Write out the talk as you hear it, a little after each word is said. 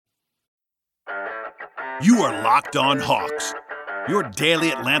You are Locked On Hawks, your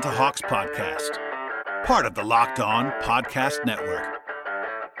daily Atlanta Hawks podcast. Part of the Locked On Podcast Network.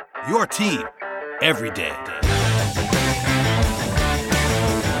 Your team every day.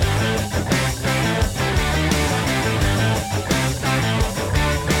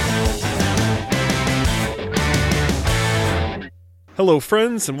 Hello,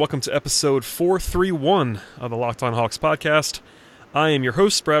 friends, and welcome to episode 431 of the Locked On Hawks podcast. I am your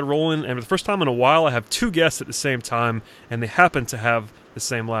host, Brad Rowland, and for the first time in a while, I have two guests at the same time, and they happen to have the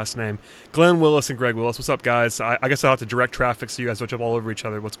same last name. Glenn Willis and Greg Willis. What's up, guys? I guess I'll have to direct traffic so you guys don't jump all over each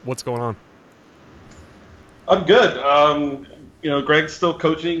other. What's going on? I'm good. Greg's still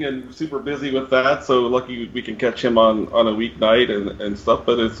coaching and super busy with that, so lucky we can catch him on a weeknight and stuff.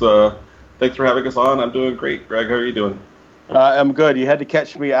 But it's thanks for having us on. I'm doing great. Greg, how are you doing? I'm good. You had to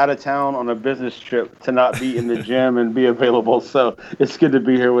catch me out of town on a business trip to not be in the gym and be available, so it's good to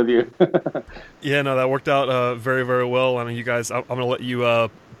be here with you. Yeah, no, that worked out very, very well. I mean, you guys, I'm going to let you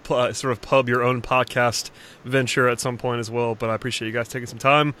sort of pub your own podcast venture at some point as well, but I appreciate you guys taking some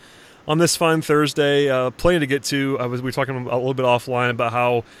time on this fine Thursday. Plenty to get to. We were talking a little bit offline about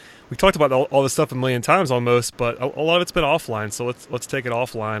how we talked about all this stuff a million times almost, but a lot of it's been offline, so let's take it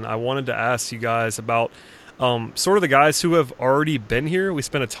offline. I wanted to ask you guys about sort of the guys who have already been here. We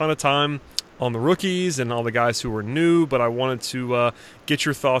spent a ton of time on the rookies and all the guys who were new, but I wanted to get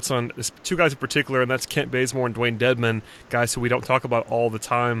your thoughts on two guys in particular, and that's Kent Bazemore and Dwayne Dedmon, guys who we don't talk about all the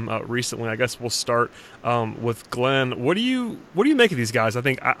time recently. I guess we'll start with Glenn. What do you make of these guys? I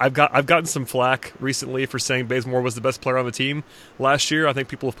think I've gotten some flack recently for saying Bazemore was the best player on the team last year. I think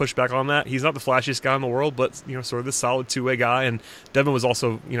people have pushed back on that. He's not the flashiest guy in the world, but sort of this solid two-way guy. And Dedmon was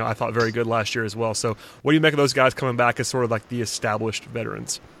also I thought very good last year as well. So what do you make of those guys coming back as sort of like the established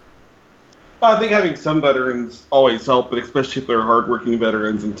veterans? I think having some veterans always help, but especially if they're hardworking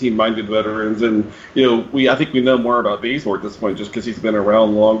veterans and team-minded veterans. And I think we know more about Bazemore at this point just because he's been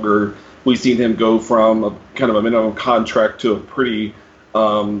around longer. We've seen him go from a kind of a minimum contract to a pretty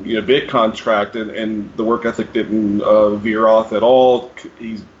big contract, and the work ethic didn't veer off at all.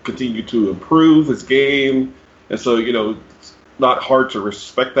 He's continued to improve his game, and so it's not hard to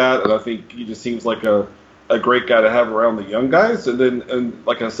respect that. And I think he just seems like a great guy to have around the young guys. And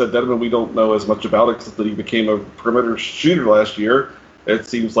like I said, Dedmon, we don't know as much about except that he became a perimeter shooter last year. It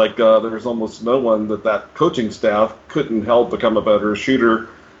seems like there's almost no one that coaching staff couldn't help become a better shooter.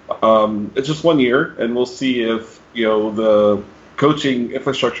 It's just 1 year, and we'll see if the coaching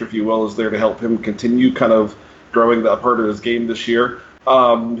infrastructure, if you will, is there to help him continue kind of growing that part of his game this year.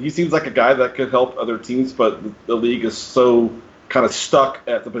 He seems like a guy that could help other teams, but the league is so kind of stuck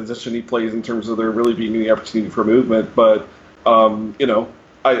at the position he plays in terms of there really being any opportunity for movement. But,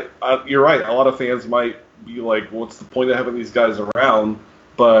 you're right. A lot of fans might be like, what's the point of having these guys around?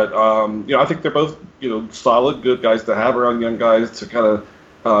 But, I think they're both, solid, good guys to have around young guys to kind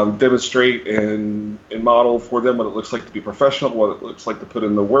of demonstrate and model for them what it looks like to be professional, what it looks like to put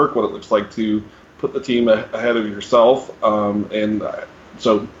in the work, what it looks like to put the team ahead of yourself.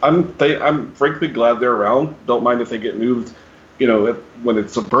 So I'm frankly glad they're around. Don't mind if they get moved when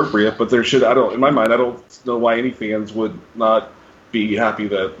it's appropriate, but in my mind, I don't know why any fans would not be happy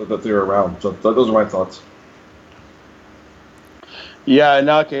that they're around. So those are my thoughts. Yeah, and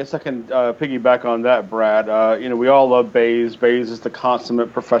I guess I can piggyback on that, Brad. We all love Baze. Baze is the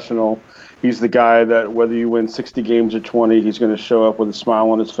consummate professional. He's the guy that whether you win 60 games or 20, he's going to show up with a smile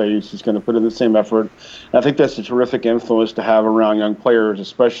on his face. He's going to put in the same effort. And I think that's a terrific influence to have around young players,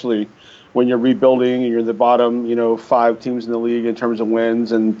 especially when you're rebuilding and you're the bottom, 5 teams in the league in terms of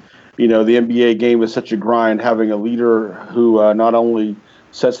wins. And, the NBA game is such a grind. Having a leader who not only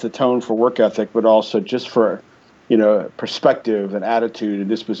sets the tone for work ethic, but also just for, perspective and attitude and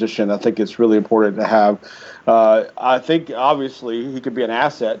disposition, I think it's really important to have. I think, obviously, he could be an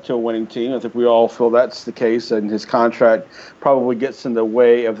asset to a winning team. I think we all feel that's the case, and his contract probably gets in the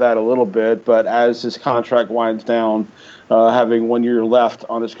way of that a little bit. But as his contract winds down, having 1 year left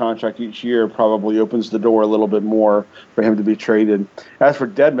on his contract each year probably opens the door a little bit more for him to be traded. As for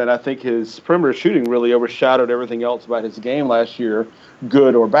Dedmon, I think his perimeter shooting really overshadowed everything else about his game last year,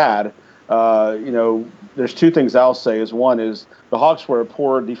 good or bad. There's two things I'll say. One is the Hawks were a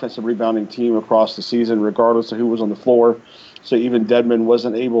poor defensive rebounding team across the season, regardless of who was on the floor. So even Dedmon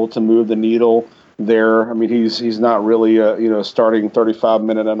wasn't able to move the needle there. I mean, he's not really starting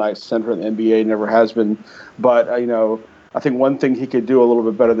 35-minute-a-night center in the NBA, never has been. But I think one thing he could do a little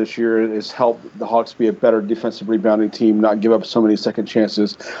bit better this year is help the Hawks be a better defensive rebounding team, not give up so many second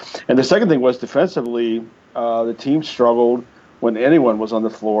chances. And the second thing was defensively, the team struggled when anyone was on the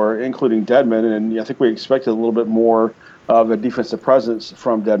floor, including Dedmon, and I think we expected a little bit more of a defensive presence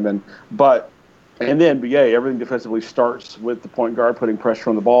from Dedmon. But In the NBA, everything defensively starts with the point guard putting pressure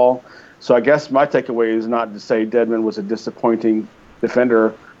on the ball. So I guess my takeaway is not to say Dedmon was a disappointing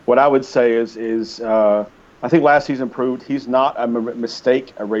defender. What I would say is I think last season proved he's not a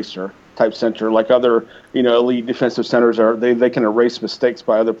mistake eraser type center like other elite defensive centers are. They can erase mistakes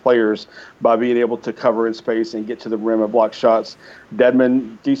by other players by being able to cover in space and get to the rim and block shots.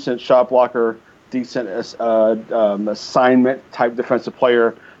 Dedmon, decent shot blocker, decent assignment type defensive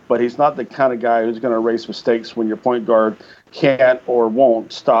player, but he's not the kind of guy who's going to erase mistakes when your point guard can't or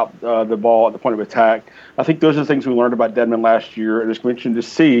won't stop the ball at the point of attack. I think those are the things we learned about Dedmon last year, and it's mentioned to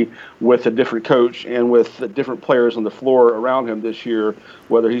see with a different coach and with the different players on the floor around him this year,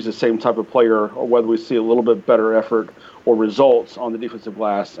 whether he's the same type of player or whether we see a little bit better effort or results on the defensive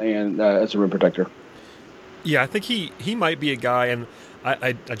glass and as a rim protector. Yeah, I think he might be a guy, and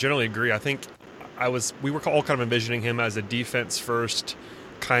I generally agree. I think we were all kind of envisioning him as a defense first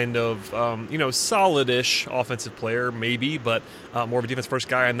kind of solid-ish offensive player maybe, but more of a defense first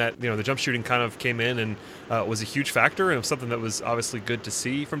guy, and that the jump shooting kind of came in and was a huge factor, and it was something that was obviously good to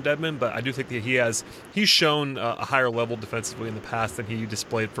see from Dedmon. But I do think that he's shown a higher level defensively in the past than he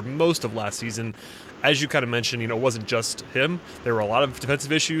displayed for most of last season. As you kind of mentioned, it wasn't just him. There were a lot of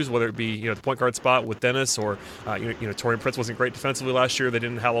defensive issues, whether it be the point guard spot with Dennis or Taurean Prince wasn't great defensively last year. They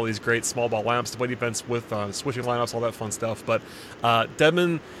didn't have all these great small ball lamps to play defense with, switching lineups, all that fun stuff. But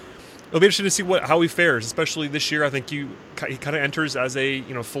Dedmon, it'll be interesting to see how he fares, especially this year. I think he kind of enters as a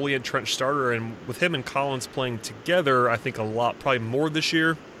fully entrenched starter, and with him and Collins playing together, I think a lot, probably more this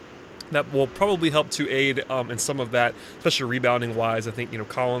year. That will probably help to aid in some of that, especially rebounding-wise. I think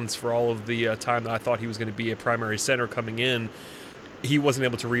Collins, for all of the time that I thought he was going to be a primary center coming in, he wasn't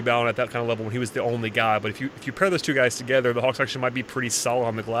able to rebound at that kind of level when he was the only guy. But if you pair those two guys together, the Hawks actually might be pretty solid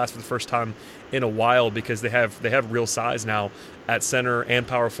on the glass for the first time in a while, because they have real size now at center and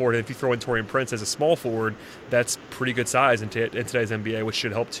power forward. And if you throw in Taurean Prince as a small forward, that's pretty good size in today's NBA, which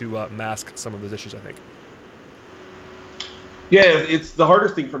should help to mask some of those issues, I think. Yeah, it's the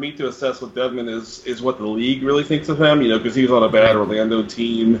hardest thing for me to assess with Dedmon is what the league really thinks of him, because he was on a bad Orlando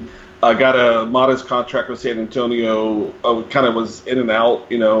team, got a modest contract with San Antonio, kind of was in and out,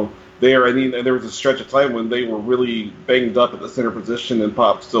 there. I mean, and there was a stretch of time when they were really banged up at the center position, and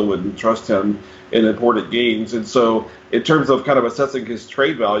Pop still wouldn't trust him in important games. And so, in terms of kind of assessing his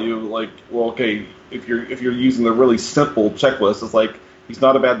trade value, okay, if you're using the really simple checklist, it's like he's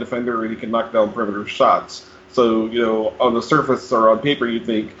not a bad defender and he can knock down perimeter shots. So, on the surface or on paper, you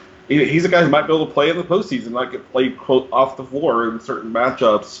think he's a guy who might be able to play in the postseason, not get played, quote, off the floor in certain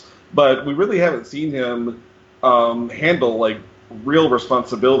matchups. But we really haven't seen him handle, real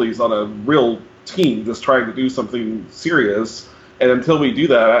responsibilities on a real team just trying to do something serious. And until we do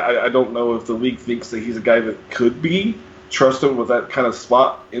that, I don't know if the league thinks that he's a guy that could be trusted with that kind of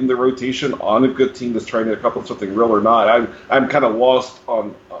spot in the rotation on a good team that's trying to accomplish something real or not. I'm kind of lost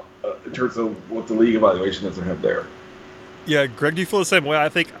on in terms of what the league evaluation is they have there. Yeah, Greg, do you feel the same way? I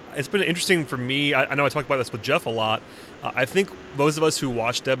think it's been interesting for me. I know I talked about this with Jeff a lot. I think those of us who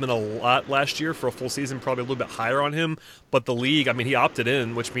watched Dedmon a lot last year for a full season probably a little bit higher on him. But the league, he opted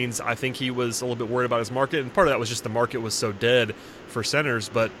in, which means I think he was a little bit worried about his market. And part of that was just the market was so dead for centers.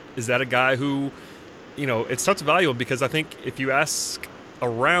 But is that a guy who, it's tough to value him, because I think if you ask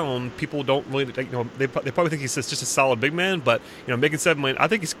around, people don't really, they probably think he's just a solid big man, but making $7 million, I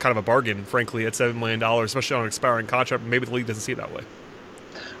think he's kind of a bargain, frankly, at $7 million, especially on an expiring contract. Maybe the league doesn't see it that way.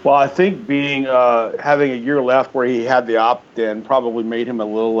 Well, I think having a year left where he had the opt-in probably made him a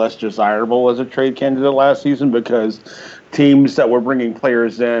little less desirable as a trade candidate last season, because teams that were bringing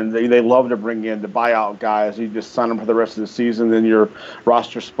players in, they love to bring in the buyout guys. You just sign them for the rest of the season, then your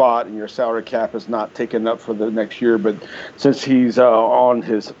roster spot and your salary cap is not taken up for the next year. But since he's on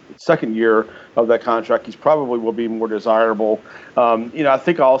his second year of that contract, he's probably will be more desirable. I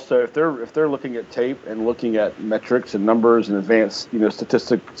think also if they're looking at tape and looking at metrics and numbers and advanced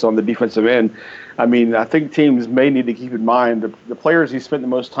statistics on the defensive end, I think teams may need to keep in mind the players he spent the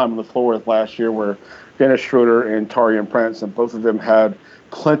most time on the floor with last year were Dennis Schroeder and Taurean Prince, and both of them had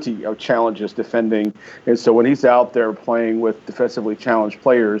plenty of challenges defending. And so when he's out there playing with defensively challenged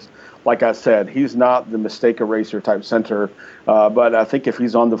players, like I said, he's not the mistake eraser type center. But I think if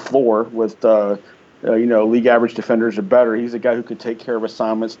he's on the floor with league average defenders or better, he's a guy who can take care of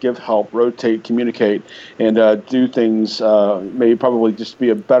assignments, give help, rotate, communicate, and do things. Maybe probably just be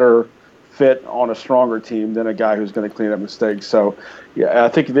a better fit on a stronger team than a guy who's going to clean up mistakes. So, yeah, I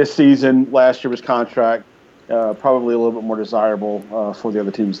think this season, last year was contract, probably a little bit more desirable for the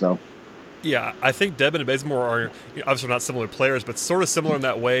other teams, though. Yeah, I think Dedmon and Bazemore are obviously not similar players, but sort of similar in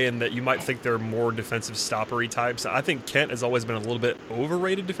that way, in that you might think they're more defensive stoppery types. I think Kent has always been a little bit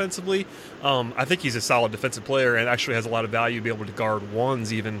overrated defensively. I think he's a solid defensive player and actually has a lot of value to be able to guard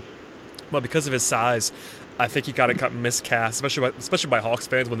ones even. But because of his size, I think he got miscast, especially by Hawks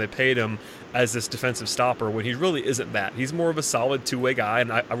fans when they paid him as this defensive stopper when he really isn't that. He's more of a solid two-way guy,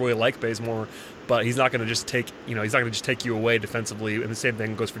 and I really like Bazemore, but he's not going to just take you away defensively. And the same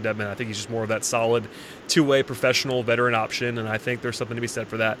thing goes for Dedmon. I think he's just more of that solid two-way professional veteran option, and I think there's something to be said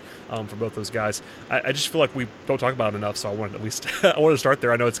for that for both those guys. I just feel like we don't talk about him enough, so I wanted to start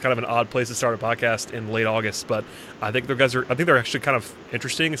there. I know it's kind of an odd place to start a podcast in late August, but I think they're actually kind of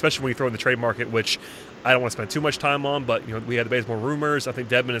interesting, especially when you throw in the trade market, which I don't want to spend too much time on, but we had the Bazemore rumors. I think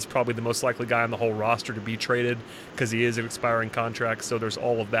Dedmon is probably the most likely guy on the whole roster to be traded because he is an expiring contract. So there's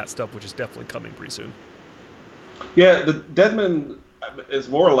all of that stuff, which is definitely coming pretty soon. Yeah, the Dedmon is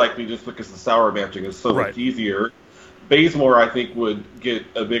more likely just because the sour matching is so much easier. Bazemore, I think, would get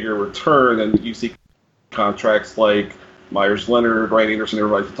a bigger return, and you see contracts like Myers Leonard, Ryan Anderson,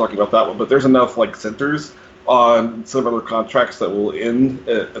 everybody's talking about that one, but there's enough centers on some other contracts that will end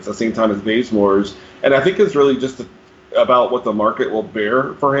at the same time as Bazemore's. And I think it's really just about what the market will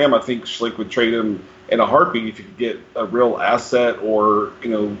bear for him. I think Schlick would trade him in a heartbeat if you could get a real asset or,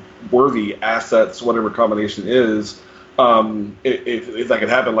 worthy assets, whatever combination is. If that could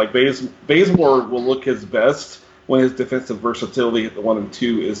happen, Bazemore will look his best when his defensive versatility at the 1 and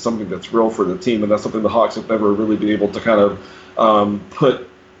 2 is something that's real for the team. And that's something the Hawks have never really been able to kind of put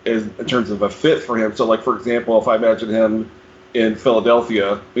in terms of a fit for him. So, for example, if I imagine him in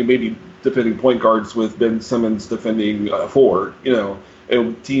Philadelphia, maybe defending point guards with Ben Simmons defending 4,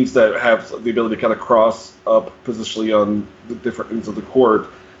 and teams that have the ability to kind of cross up positionally on the different ends of the court,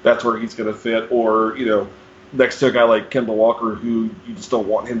 that's where he's going to fit. Or, next to a guy like Kemba Walker, who you just don't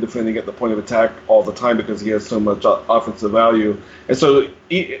want him defending at the point of attack all the time because he has so much offensive value. And so,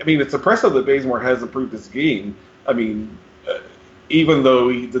 it's impressive that Bazemore has improved his game. Even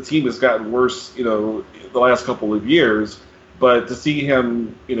though the team has gotten worse, the last couple of years, but to see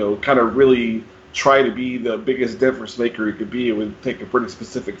him, kind of really try to be the biggest difference maker he could be, it would take a pretty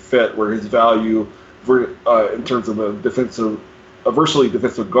specific fit where his value in terms of a versatile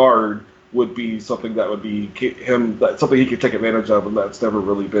defensive guard would be something that would be something he could take advantage of, and that's never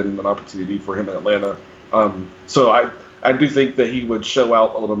really been an opportunity for him in Atlanta. So I do think that he would show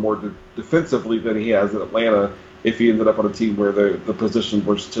out a little more defensively than he has in Atlanta if he ended up on a team where the position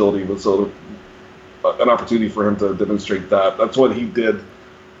versatility was sort of an opportunity for him to demonstrate that. That's what he did,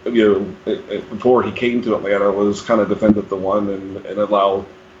 before he came to Atlanta, was kind of defend at the 1 and allow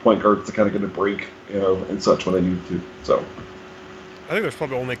point guards to kind of get a break, and such when they need to. So I think there's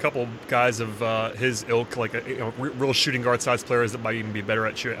probably only a couple guys of his ilk, real shooting guard size players that might even be better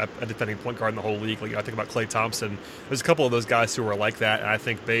at defending point guard in the whole league. I think about Klay Thompson. There's a couple of those guys who are like that, and I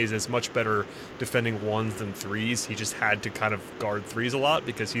think Baze is much better defending 1s than 3s. He just had to kind of guard 3s a lot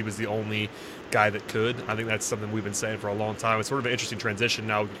because he was the only guy that could. I think that's something we've been saying for a long time. It's sort of an interesting transition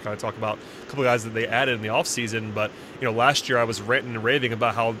now. We can kind of talk about a couple of guys that they added in the offseason, but last year I was ranting and raving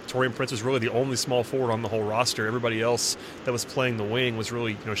about how Taurean Prince was really the only small forward on the whole roster. Everybody else that was playing the wing was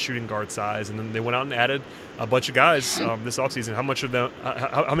really shooting guard size, and then they went out and added a bunch of guys this offseason. How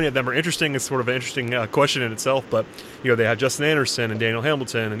many of them are interesting is sort of an interesting question in itself, but they have Justin Anderson and Daniel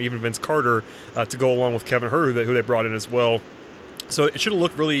Hamilton and even Vince Carter to go along with Kevin Huerter, who they brought in as well. So it should have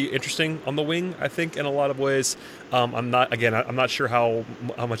looked really interesting on the wing, I think, in a lot of ways. I'm not sure how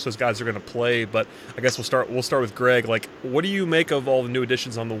much those guys are going to play, but I guess we'll start with Greg. What do you make of all the new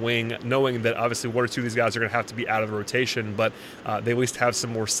additions on the wing, knowing that obviously 1 or 2 of these guys are going to have to be out of the rotation, but they at least have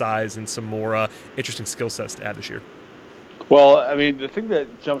some more size and some more interesting skill sets to add this year? Well, the thing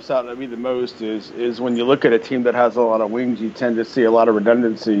that jumps out at me the most is when you look at a team that has a lot of wings, you tend to see a lot of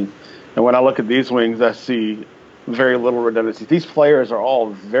redundancy. And when I look at these wings, I see very little redundancy. These players are all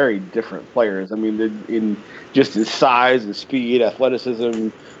very different players. In size and speed, athleticism.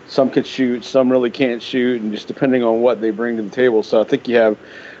 Some can shoot, some really can't shoot, and just depending on what they bring to the table. So I think you have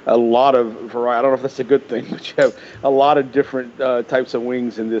a lot of variety. I don't know if that's a good thing, but you have a lot of different types of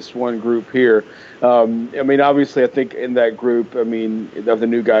wings in this one group here. Obviously, I think in that group, of the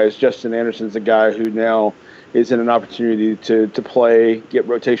new guys, Justin Anderson's a guy who now is in an opportunity to play, get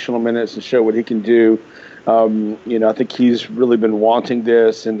rotational minutes, and show what he can do. I think he's really been wanting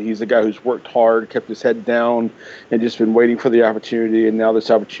this, and he's a guy who's worked hard, kept his head down, and just been waiting for the opportunity. And now this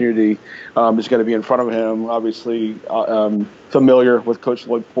opportunity is going to be in front of him. Obviously, familiar with Coach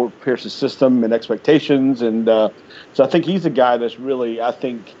Lloyd Pierce's system and expectations, and so I think he's a guy that's really, I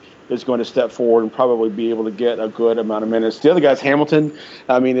think, is going to step forward and probably be able to get a good amount of minutes. The other guy's Hamilton.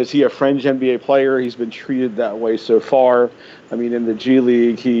 I mean, is he a fringe NBA player? He's been treated that way so far. I mean, in the G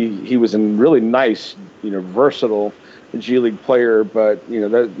League, he was a really nice, versatile G League player. But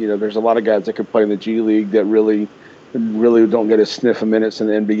there's a lot of guys that can play in the G League that really don't get a sniff of minutes in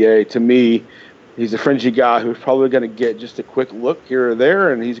the NBA. To me, he's a fringy guy who's probably going to get just a quick look here or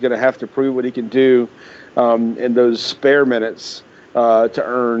there, and he's going to have to prove what he can do in those spare minutes to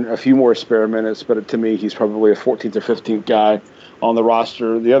earn a few more spare minutes. But to me, he's probably a 14th or 15th guy on the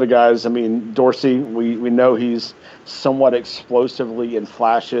roster. The other guys, I mean, Dorsey, we know he's somewhat explosively and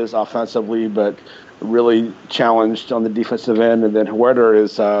flashes offensively, but really challenged on the defensive end. And then Huerter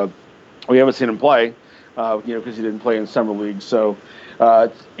is, we haven't seen him play, because he didn't play in summer league. So,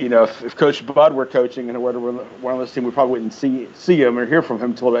 if Coach Bud were coaching and Huerter were one of those teams, we probably wouldn't see him or hear from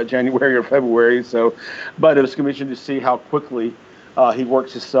him until about January or February. So, but it was going to be interesting to see how quickly he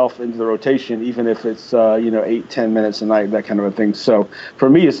works himself into the rotation, even if it's 8-10 minutes a night, that kind of a thing. So for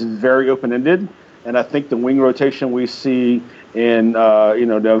me, it's very open-ended, and I think the wing rotation we see in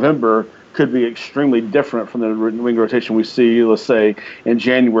November could be extremely different from the wing rotation we see, let's say, in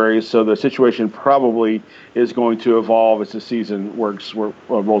January. So the situation probably is going to evolve as the season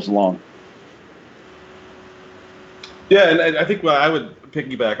rolls along. Yeah, and I think I would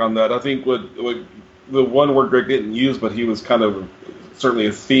piggyback on that. I think what the one word Greg didn't use, but he was kind of certainly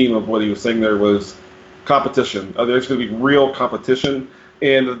a theme of what he was saying there was competition. There's going to be real competition,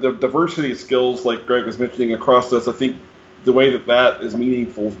 and the diversity of skills, like Greg was mentioning across this, I think the way that is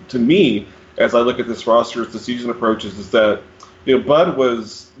meaningful to me as I look at this roster as the season approaches is that, Bud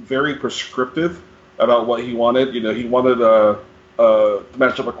was very prescriptive about what he wanted. He wanted a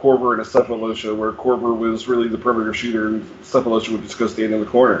matchup of Korver and a Sefolosha, where Korver was really the perimeter shooter and Sefolosha would just go stand in the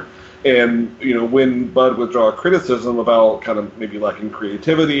corner. And, when Bud would draw criticism about kind of maybe lacking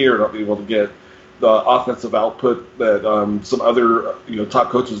creativity or not being able to get the offensive output that some other, top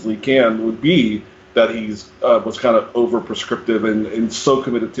coaches league can, would be that he's was kind of over-prescriptive and so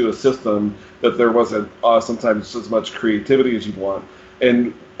committed to a system that there wasn't sometimes as much creativity as you'd want.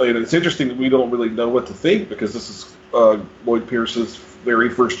 And it's interesting that we don't really know what to think because this is Lloyd Pierce's very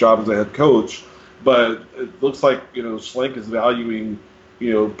first job as a head coach. But it looks like, Schlenk is valuing,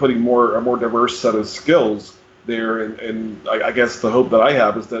 putting a more diverse set of skills there. And I guess the hope that I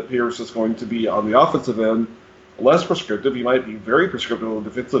have is that Pierce is going to be on the offensive end less prescriptive. He might be very prescriptive on the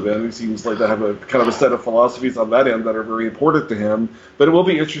defensive end. He seems like to have a kind of a set of philosophies on that end that are very important to him. But it will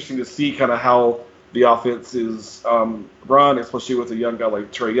be interesting to see kind of how the offense is run, especially with a young guy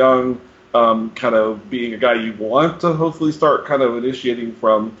like Trae Young, kind of being a guy you want to hopefully start kind of initiating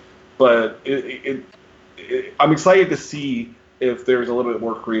from. But I'm excited to see if there's a little bit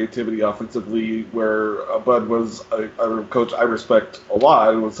more creativity offensively, where Bud was a coach I respect a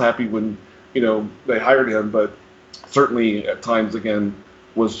lot and was happy when they hired him, but certainly at times, again,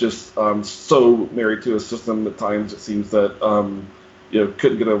 was just so married to a system at times it seems that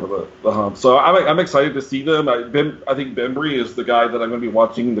couldn't get over the hump. So I'm excited to see them. I think Bembry is the guy that I'm going to be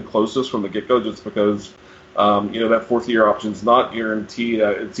watching the closest from the get-go, just because that fourth-year option is not guaranteed.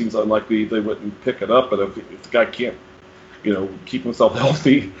 It seems unlikely they wouldn't pick it up, but if the guy can't keep himself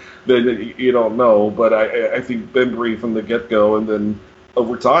healthy, then you don't know. But I think Bembry from the get-go, and then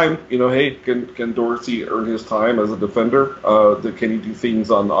over time, hey, can Dorsey earn his time as a defender? Can he do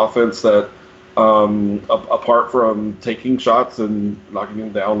things on offense that, apart from taking shots and knocking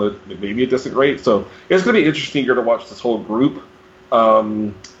them down at maybe a decent rate? So it's going to be interesting here to watch this whole group.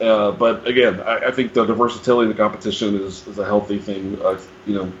 But again, I think the versatility of the competition is a healthy thing,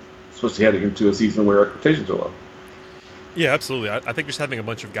 especially heading into a season where expectations are low. Yeah, absolutely. I think just having a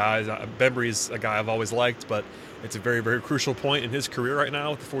bunch of guys, Bembry's a guy I've always liked, but it's a very, very crucial point in his career right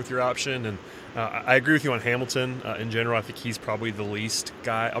now with the fourth-year option. And I agree with you on Hamilton in general. I think he's probably the least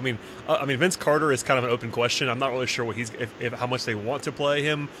guy. I mean, Vince Carter is kind of an open question. I'm not really sure what how much they want to play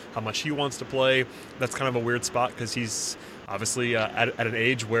him, how much he wants to play. That's kind of a weird spot because he's obviously at an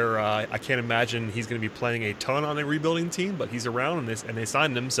age where I can't imagine he's going to be playing a ton on a rebuilding team, but he's around and they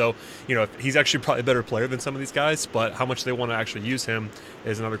signed him. So, he's actually probably a better player than some of these guys, but how much they want to actually use him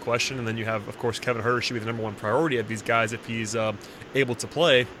is another question. And then you have, of course, Kevin Huerter should be the number one priority of these guys if he's able to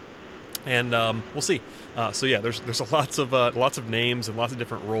play. And we'll see. So yeah, there's lots of names and lots of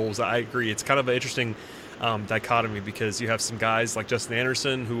different roles. I agree. It's kind of an interesting dichotomy, because you have some guys like Justin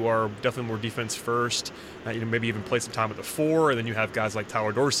Anderson who are definitely more defense first, maybe even play some time at the 4, and then you have guys like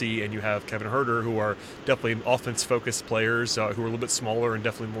Tyler Dorsey and you have Kevin Huerter who are definitely offense focused players who are a little bit smaller and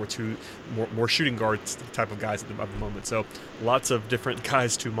definitely more shooting guards type of guys at the moment. So lots of different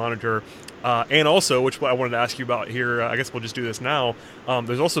guys to monitor. And also, which I wanted to ask you about here, I guess we'll just do this now.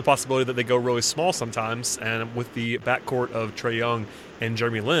 There's also a possibility that they go really small sometimes, and with the backcourt of Trae Young and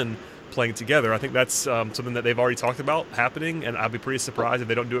Jeremy Lin playing together, I think that's something that they've already talked about happening, and I'd be pretty surprised if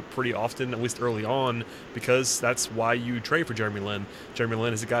they don't do it pretty often, at least early on, because that's why you trade for Jeremy Lin. Jeremy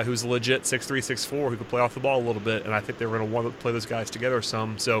Lin is a guy who's legit 6'3", 6'4", who can play off the ball a little bit, and I think they're going to want to play those guys together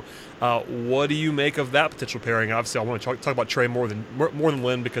some. So what do you make of that potential pairing? Obviously, I want to talk about Trae more than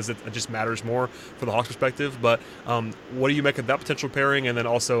Lin, because it just matters more for the Hawks perspective, but what do you make of that potential pairing? And then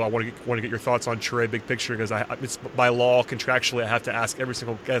also I want to get your thoughts on Trae big picture, because it's by law, contractually, I have to ask every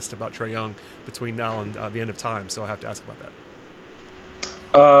single guest about Trae Young between now and the end of time, so I have to ask about that.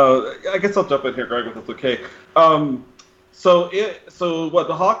 I guess I'll jump in here, Greg, if that's okay. So what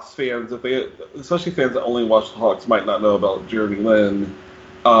the Hawks fans, especially fans that only watch the Hawks, might not know about Jeremy Lin,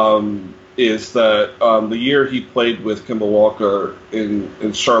 is that the year he played with Kemba Walker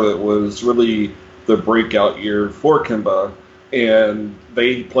in Charlotte was really the breakout year for Kemba, and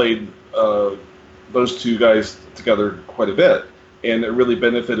they played those two guys together quite a bit. And it really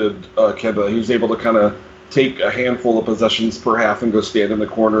benefited Kemba. He was able to kind of take a handful of possessions per half and go stand in the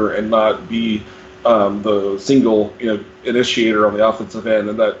corner and not be the single initiator on the offensive end,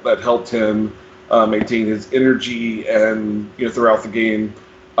 and that helped him maintain his energy and throughout the game.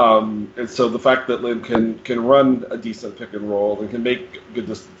 And so the fact that Lin can run a decent pick and roll and can make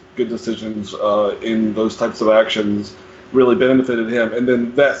good decisions in those types of actions really benefited him. And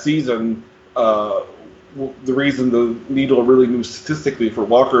then that season, the reason the needle really moved statistically for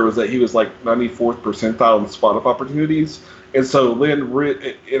Walker was that he was like 94th percentile in spot-up opportunities. And so Lin,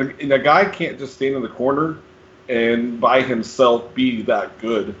 and a guy can't just stand in the corner and by himself be that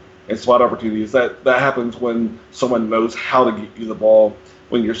good in spot opportunities. That happens when someone knows how to get you the ball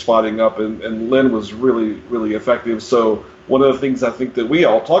when you're spotting up, and Lin was really, really effective. So one of the things I think that we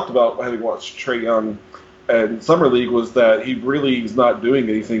all talked about having watched Trae Young in Summer League was that he really is not doing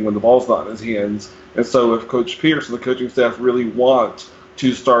anything when the ball's not in his hands. And so if Coach Pierce and the coaching staff really want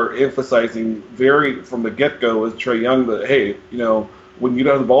to start emphasizing from the get-go with Trae Young that, hey, when you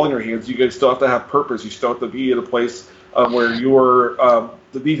don't have the ball in your hands, you guys still have to have purpose. You still have to be at a place where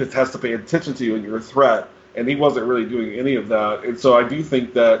the defense has to pay attention to you and you're a threat. And he wasn't really doing any of that. And so I do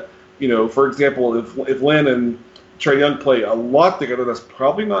think that, for example, if Lin and Trae Young play a lot together, that's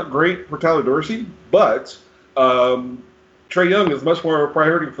probably not great for Tyler Dorsey, but Trae Young is much more of a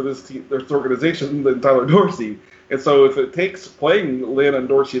priority for this organization than Tyler Dorsey. And so if it takes playing Lin and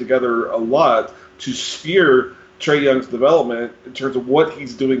Dorsey together a lot to steer Trae Young's development in terms of what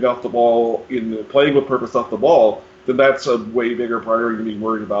he's doing off the ball, in playing with purpose off the ball, then that's a way bigger priority than being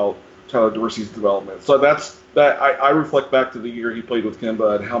worried about Tyler Dorsey's development. So I reflect back to the year he played with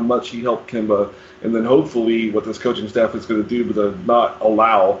Kemba and how much he helped Kemba, and then hopefully what this coaching staff is going to do to not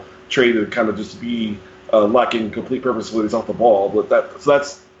allow Trae to kind of just be lacking complete purpose when he's off the ball. But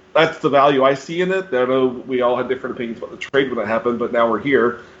that's the value I see in it. I know we all had different opinions about the trade when that happened, but now we're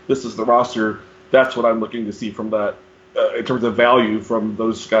here. This is the roster. That's what I'm looking to see from that in terms of value from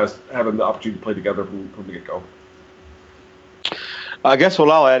those guys having the opportunity to play together from the get-go. I guess what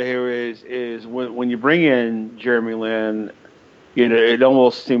I'll add here is when you bring in Jeremy Lin, it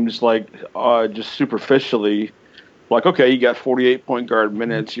almost seems like just superficially, like, okay, you got 48 point guard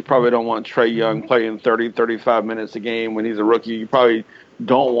minutes. You probably don't want Trae Young playing 30, 35 minutes a game when he's a rookie. You probably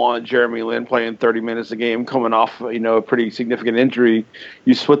don't want Jeremy Lin playing 30 minutes a game coming off, a pretty significant injury.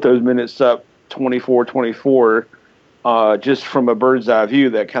 You split those minutes up 24-24, just from a bird's eye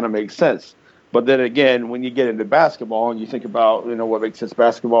view, that kind of makes sense. But then again, when you get into basketball and you think about, what makes sense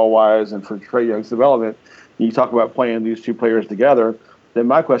basketball-wise and for Trae Young's development, and you talk about playing these two players together, then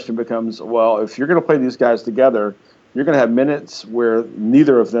my question becomes, well, if you're going to play these guys together, you're going to have minutes where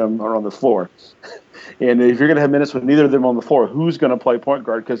neither of them are on the floor. And if you're going to have minutes with neither of them on the floor, who's going to play point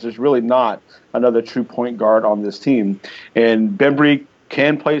guard? Because there's really not another true point guard on this team. And Bembry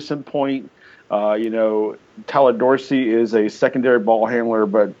can play some point. Tyler Dorsey is a secondary ball handler,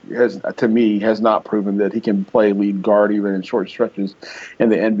 but to me has not proven that he can play lead guard even in short stretches in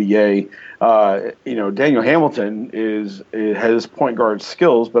the NBA. Daniel Hamilton has point guard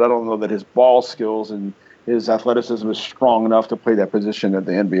skills, but I don't know that his ball skills and his athleticism is strong enough to play that position at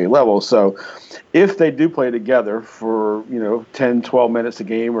the NBA level. So if they do play together for 10, 12 minutes a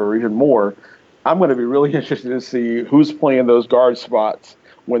game or even more, I'm going to be really interested to see who's playing those guard spots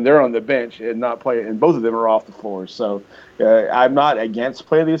when they're on the bench and not play, and both of them are off the floor. So I'm not against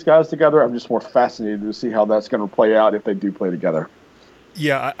playing these guys together. I'm just more fascinated to see how that's going to play out if they do play together.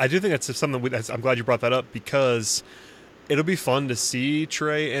 Yeah, I do think that's something. I'm glad you brought that up because it'll be fun to see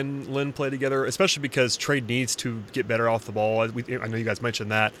Trey and Lin play together, especially because Trey needs to get better off the ball. I know you guys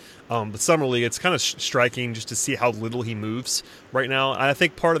mentioned that, but Summer League, it's kind of striking just to see how little he moves right now. And I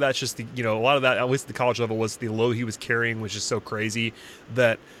think part of that's just a lot of that, at least at the college level, was the load he was carrying was just so crazy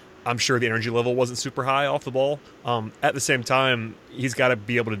that I'm sure the energy level wasn't super high off the ball. At the same time, he's got to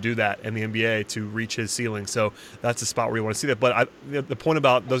be able to do that in the NBA to reach his ceiling. So that's a spot where you want to see that. But the point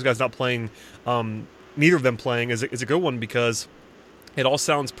about those guys not playing, neither of them playing is a good one because it all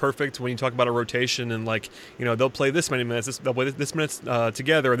sounds perfect when you talk about a rotation and they'll play this many minutes, they'll play this minutes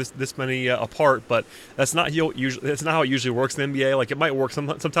together, this many apart. But that's not how it usually works in the NBA. Like it might work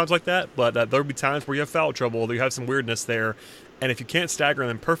sometimes like that, but there'll be times where you have foul trouble, or you have some weirdness there, and if you can't stagger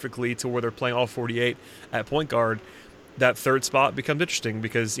them perfectly to where they're playing all 48 at point guard, that third spot becomes interesting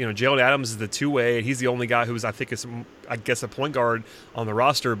because Jalen Adams is the two-way, and he's the only guy who's I guess a point guard on the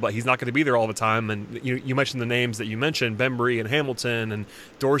roster, but he's not going to be there all the time. And you mentioned the names that you mentioned, Bembry and Hamilton and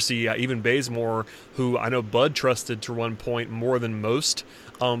Dorsey, even Bazemore, who I know Bud trusted to run point more than most.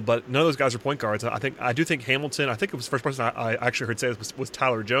 But none of those guys are point guards. I do think Hamilton, I think it was the first person I actually heard say this was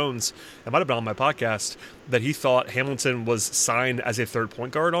Tyler Jones. It might have been on my podcast that he thought Hamilton was signed as a third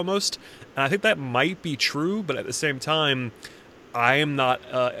point guard almost. And I think that might be true, but at the same time, I am not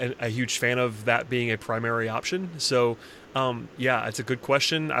a huge fan of that being a primary option. So, it's a good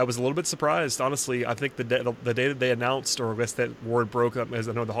question. I was a little bit surprised, honestly. I think the day that they announced, or I guess that word broke up, as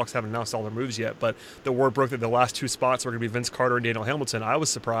I know the Hawks haven't announced all their moves yet, but the word broke that the last two spots were going to be Vince Carter and Daniel Hamilton. I was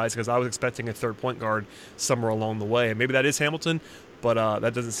surprised because I was expecting a third point guard somewhere along the way. And maybe that is Hamilton, but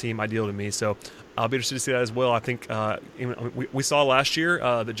that doesn't seem ideal to me. So I'll be interested to see that as well. I think we saw last year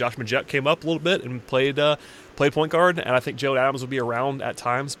that Josh Majette came up a little bit and played point guard, and I think Jalen Adams will be around at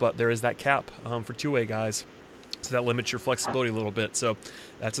times, but there is that cap for two-way guys. So that limits your flexibility a little bit. So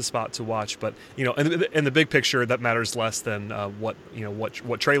that's a spot to watch. But in the big picture, that matters less than what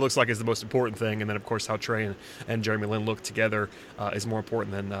Trey looks like is the most important thing, and then of course how Trey and Jeremy Lin look together is more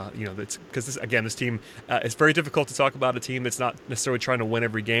important than because this team it's very difficult to talk about a team that's not necessarily trying to win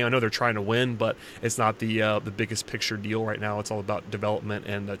every game. I know they're trying to win, but it's not the biggest picture deal right now. It's all about development,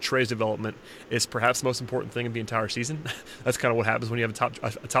 and Trey's development is perhaps the most important thing in the entire season. That's kind of what happens when you have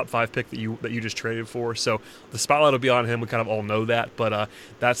a top 5 pick that you just traded for. So the spotlight will be on him. We kind of all know that, but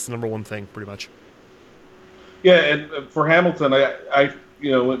that's the number one thing, pretty much. Yeah, and for Hamilton, I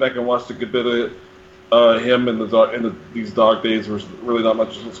went back and watched a good bit of him in these dog days. There's really not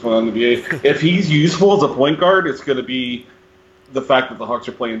much what's going on in the NBA. If he's useful as a point guard, it's going to be the fact that the Hawks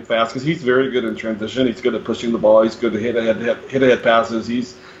are playing fast because he's very good in transition. He's good at pushing the ball. He's good at hit ahead passes.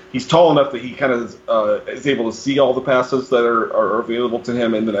 He's tall enough that he kind of is able to see all the passes that are available to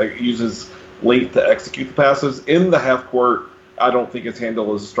him, and then uses length to execute the passes. In the half court, I don't think his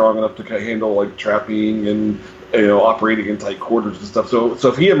handle is strong enough to handle like trapping and operating in tight quarters and stuff. So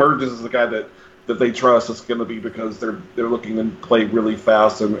if he emerges as the guy that they trust, it's going to be because they're looking to play really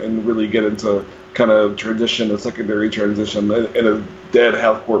fast and really get into kind of transition, a secondary transition in a dead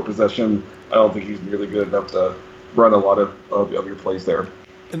half court possession. I don't think he's nearly good enough to run a lot of your plays there.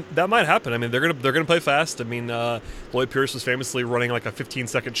 And that might happen. I mean, they're gonna play fast. I mean, Lloyd Pierce was famously running like a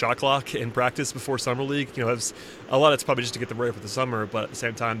 15-second shot clock in practice before summer league. A lot of it's probably just to get them ready for the summer, but at the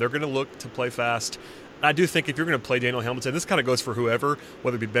same time, they're going to look to play fast. I do think if you're going to play Daniel Hamilton, this kind of goes for whoever,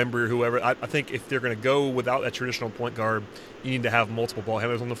 whether it be Bembry or whoever. I think if they're going to go without a traditional point guard, you need to have multiple ball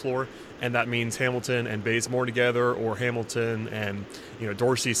handlers on the floor, and that means Hamilton and Bazemore together, or Hamilton and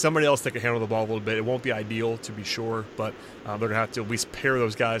Dorsey, somebody else that can handle the ball a little bit. It won't be ideal, to be sure, but they're going to have to at least pair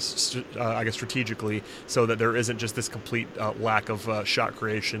those guys, I guess, strategically, so that there isn't just this complete lack of shot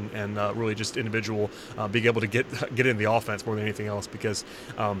creation and really just individual being able to get in the offense more than anything else. Because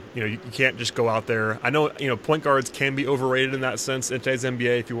you can't just go out there. I know point guards can be overrated in that sense in today's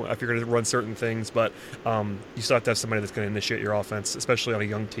NBA if you're going to run certain things, but you still have to have somebody that's going to initiate your offense, especially on a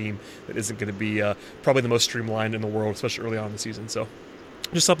young team that isn't going to be probably the most streamlined in the world, especially early on in the season. So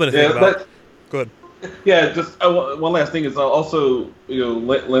just something to think about. Go ahead. Yeah, just one last thing is also,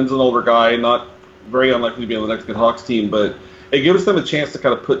 Lin's an older guy, not very unlikely to be on the next good Hawks team, but it gives them a chance to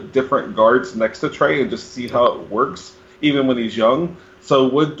kind of put different guards next to Trey and just see how it works, even when he's young. So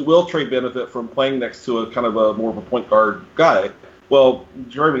will Trey benefit from playing next to a kind of a more of a point guard guy? Well,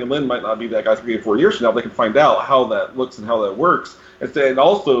 Jeremy Lin might not be that guy 3 or 4 years from now. They can find out how that looks and how that works. And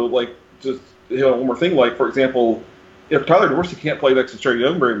also, one more thing, for example, if Tyler Dorsey can't play next to Trey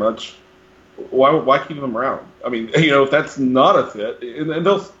Young very much, why keep him around? I mean, if that's not a fit, and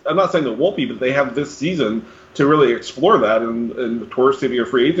I'm not saying it won't be, but they have this season to really explore that and towards to be a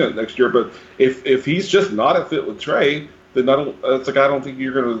free agent next year. But if he's just not a fit with Trey, then that's a guy I don't think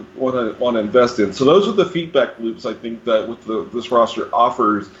you're going to want to invest in. So those are the feedback loops I think that with this roster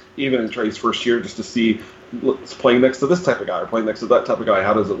offers, even in Trey's first year, just to see playing next to this type of guy or playing next to that type of guy.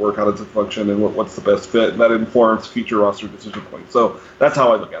 How does it work? How does it function? And what's the best fit? And that informs future roster decision points. So that's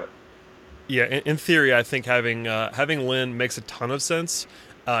how I look at it. Yeah, in theory, I think having Lynn makes a ton of sense.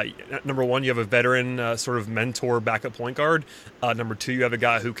 Number one, you have a veteran sort of mentor backup point guard. Number two, you have a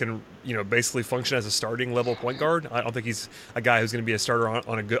guy who can basically function as a starting level point guard. I don't think he's a guy who's going to be a starter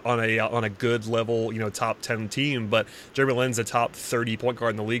on a good level top 10 team, but Jeremy Lin's a top 30 point guard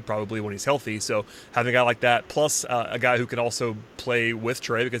in the league probably when he's healthy. So having a guy like that plus a guy who can also play with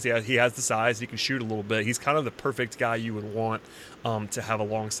Trey because he has the size, he can shoot a little bit. He's kind of the perfect guy you would want to have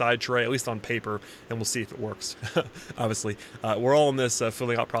alongside Trey, at least on paper, and we'll see if it works. Obviously, we're all in this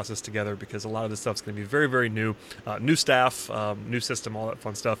filling out process together because a lot of this stuff's going to be very, very new. New staff, new system, all that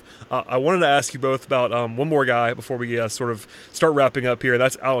fun stuff. I wanted to ask you both about one more guy before we sort of start wrapping up here.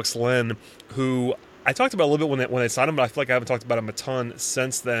 That's Alex Len, who I talked about a little bit when they signed him, but I feel like I haven't talked about him a ton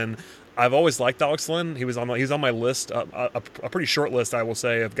since then. I've always liked Alex Len. He was on my list, a pretty short list, I will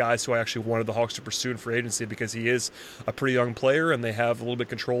say, of guys who I actually wanted the Hawks to pursue in free agency because he is a pretty young player and they have a little bit of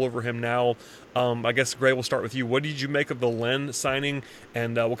control over him now. I guess, Gray, we'll start with you. What did you make of the Len signing,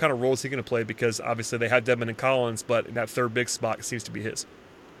 and what kind of role is he going to play? Because obviously they had Dedmon and Collins, but that third big spot seems to be his.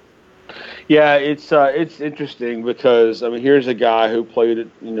 Yeah, it's interesting because here's a guy who played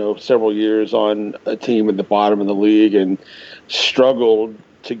several years on a team at the bottom of the league and struggled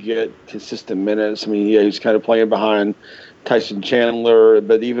to get consistent minutes. He's kind of playing behind Tyson Chandler,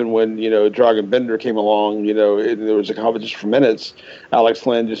 but even when Dragan Bender came along, there was a competition for minutes. Alex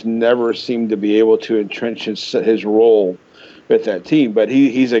Len just never seemed to be able to entrench his role with that team. But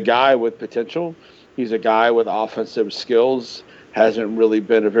he's a guy with potential. He's a guy with offensive skills. Hasn't really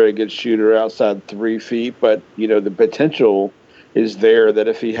been a very good shooter outside 3 feet, but the potential is there that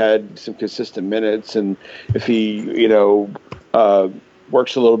if he had some consistent minutes and if he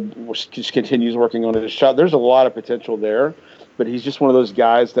works a little, just continues working on his shot, there's a lot of potential there. But he's just one of those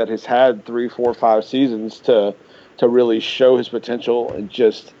guys that has had 3, 4, 5 seasons to really show his potential and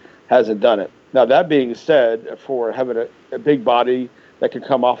just hasn't done it. Now that being said, for having a big body that can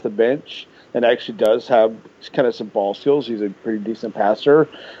come off the bench and actually does have kind of some ball skills. He's a pretty decent passer.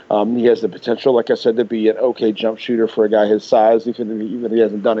 He has the potential, like I said, to be an okay jump shooter for a guy his size, even if he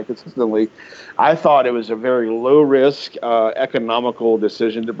hasn't done it consistently. I thought it was a very low-risk, economical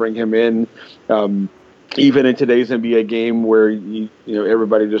decision to bring him in. Even in today's NBA game where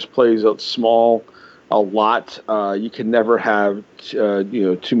everybody just plays out small a lot, you can never have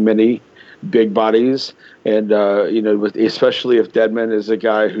too many big bodies, and especially if Dedmon is a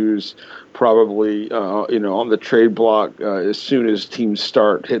guy who's probably on the trade block as soon as teams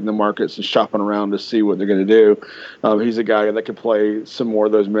start hitting the markets and shopping around to see what they're going to do. He's a guy that could play some more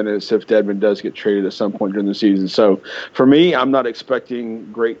of those minutes if Dedmon does get traded at some point during the season. So for me, I'm not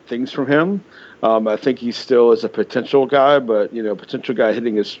expecting great things from him. I think he still is a potential guy, but potential guy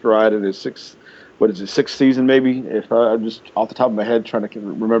hitting his stride in his sixth season maybe, if I'm just off the top of my head trying to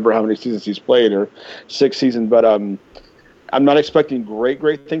remember how many seasons he's played, or 6 seasons. But I'm not expecting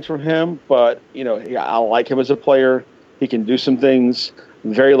great things from him, but I like him as a player. He can do some things.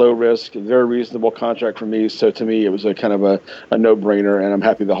 Very low risk, very reasonable contract for me. So to me, it was a kind of a no-brainer, and I'm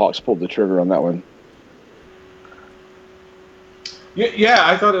happy the Hawks pulled the trigger on that one. Yeah,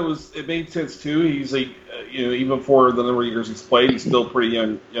 I thought it made sense too. He's even for the number of years he's played, he's still a pretty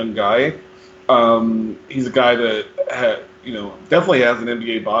young guy. He's a guy that definitely has an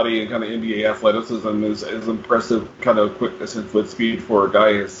NBA body and kind of NBA athleticism, is impressive kind of quickness and foot speed for a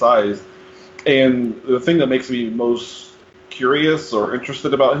guy his size. And the thing that makes me most curious or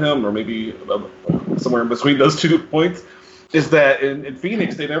interested about him, or maybe somewhere in between those 2 points, is that in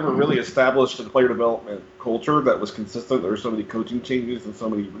Phoenix they never really established a player development culture that was consistent. There were so many coaching changes and so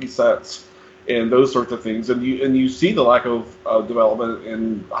many resets and those sorts of things, and you see the lack of development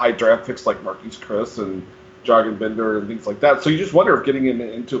in high draft picks like Marquise Chris and Dragan Bender and things like that. So you just wonder if getting him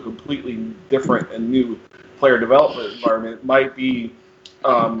into a completely different and new player development environment might be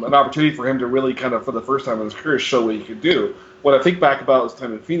an opportunity for him to really kind of, for the first time in his career, show what he could do. When I think back about his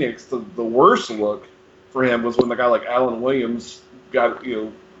time in Phoenix, the worst look for him was when the guy like Alan Williams got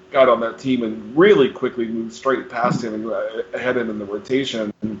on that team and really quickly moved straight past him and ahead of him in the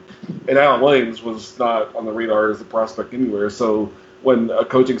rotation. And Alan Williams was not on the radar as a prospect anywhere. So when a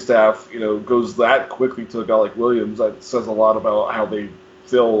coaching staff, goes that quickly to a guy like Williams, that says a lot about how they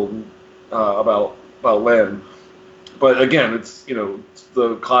feel about Len. But again, it's it's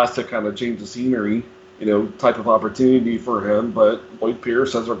the classic kind of change of scenery, type of opportunity for him. But Lloyd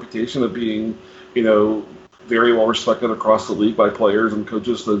Pierce has a reputation of being, very well respected across the league by players and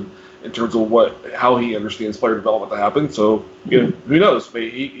coaches in terms of how he understands player development to happen. So who knows?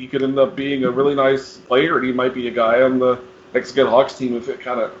 He could end up being a really nice player, and he might be a guy on the next good Hawks team if it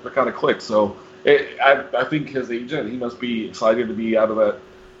kind of clicks. So I think his agent, he must be excited to be out of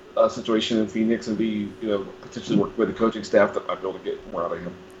that situation in Phoenix and be potentially work with a coaching staff that might be able to get more out of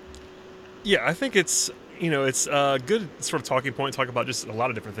him. Yeah, I think it's a good sort of talking point, talk about just a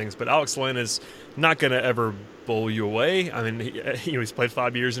lot of different things, but Alex Len is not going to ever blow you away. I mean, he's played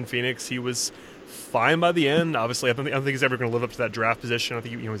 5 years in Phoenix. He was fine by the end. Obviously, I don't think he's ever going to live up to that draft position. I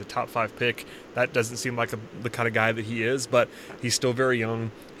think he's a top 5 pick. That doesn't seem like the kind of guy that he is, but he's still very young.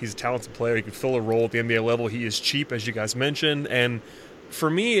 He's a talented player. He can fill a role at the NBA level. He is cheap, as you guys mentioned, and for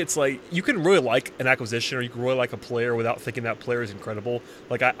me, it's like you can really like an acquisition or you can really like a player without thinking that player is incredible.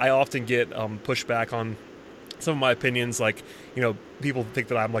 Like I often get pushback on some of my opinions, like people think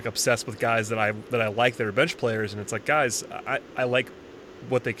that I'm like obsessed with guys that I like that are bench players, and it's like, guys, I like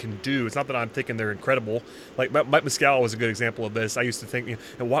what they can do. It's not that I'm thinking they're incredible. Like Mike Muscala was a good example of this. I used to think,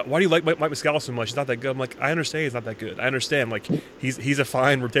 why do you like Mike Muscala so much? He's not that good. I'm like, I understand he's not that good. I understand, like he's a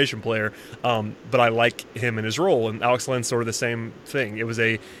fine rotation player, but I like him in his role. And Alex Len's sort of the same thing. It was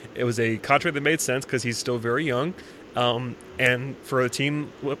a contract that made sense because he's still very young. And for a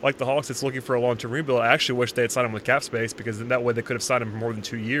team like the Hawks that's looking for a long-term rebuild, I actually wish they had signed him with cap space, because in that way they could have signed him for more than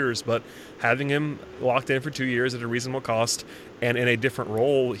 2 years. But having him locked in for 2 years at a reasonable cost and in a different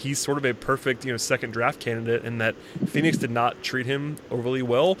role, he's sort of a perfect second draft candidate, in that Phoenix did not treat him overly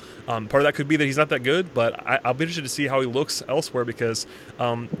well. Part of that could be that he's not that good, but I'll be interested to see how he looks elsewhere, because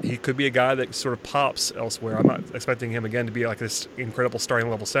he could be a guy that sort of pops elsewhere. I'm not expecting him again to be like this incredible starting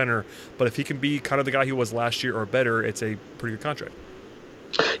level center, but if he can be kind of the guy he was last year or better, it's a pretty good contract.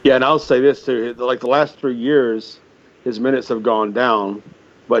 Yeah, and I'll say this too: like the last 3 years, his minutes have gone down,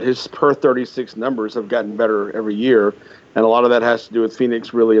 but his per 36 numbers have gotten better every year, and a lot of that has to do with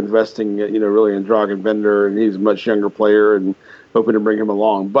Phoenix really investing, really in Dragan Bender, and he's a much younger player, and hoping to bring him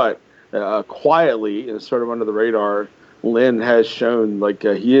along. But quietly, and sort of under the radar, Len has shown like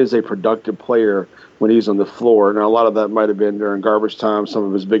he is a productive player when he's on the floor. Now, a lot of that might have been during garbage time. Some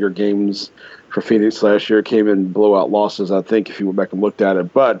of his bigger games for Phoenix last year came in blowout losses, I think, if you went back and looked at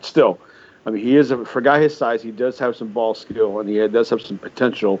it. But still, I mean, he is for a guy his size, he does have some ball skill, and he does have some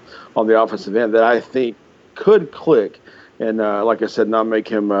potential on the offensive end that I think could click. And like I said, not make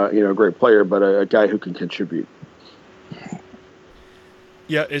him a great player, but a guy who can contribute.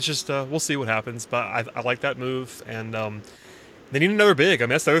 Yeah, it's just we'll see what happens, but I like that move, and they need another big. I mean,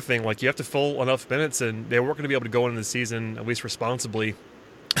 that's the other thing. Like, you have to fill enough minutes, and they weren't going to be able to go into the season, at least responsibly,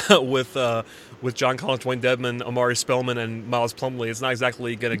 with John Collins, Dwayne Dedmon, Amari Spellman, and Miles Plumlee. It's not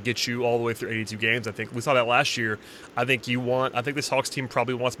exactly going to get you all the way through 82 games. I think we saw that last year. I think this Hawks team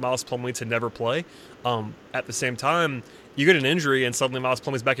probably wants Miles Plumlee to never play. At the same time, you get an injury and suddenly Miles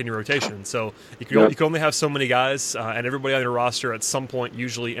Plumlee's back in your rotation. So you can only have so many guys, and everybody on your roster at some point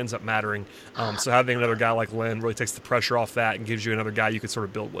usually ends up mattering. So having another guy like Len really takes the pressure off that and gives you another guy you could sort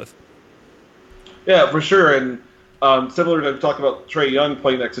of build with. Yeah, for sure. And similar to talk about Trae Young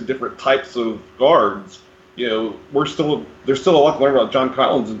playing next to different types of guards, there's still a lot to learn about John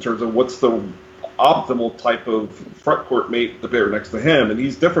Collins in terms of what's the optimal type of front court mate to pair next to him. And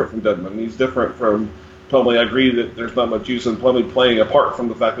he's different from Dedmon. He's different from Plumlee. I agree that there's not much use in Plumlee playing, apart from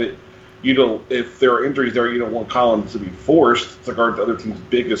the fact that if there are injuries there, you don't want Collins to be forced to guard the other team's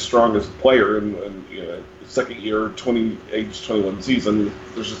biggest, strongest player in second year, 21 season.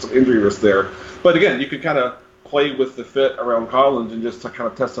 There's just some injury risk there. But again, you could kind of play with the fit around Collins and just to kind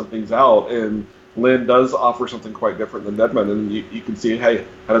of test some things out. And Len does offer something quite different than Dedmon, and you can see, hey,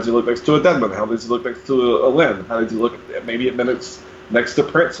 how does he look next to a Dedmon? How does he look next to a Len? How does he look maybe at minutes next to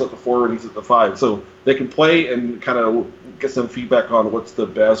Prince at the 4 and he's at the 5? So they can play and kind of get some feedback on what's the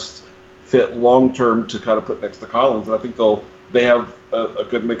best fit long term to kind of put next to Collins. And I think they have a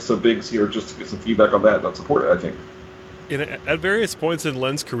good mix of bigs here just to get some feedback on that, and that's important, I think. At various points in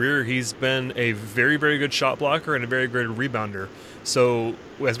Len's career, he's been a very, very good shot blocker and a very good rebounder. So,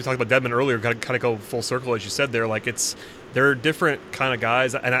 as we talked about Dedmon earlier, kind of go full circle, as you said there, like they're different kind of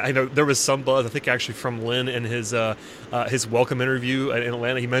guys. And I know there was some buzz, I think actually from Len in his welcome interview in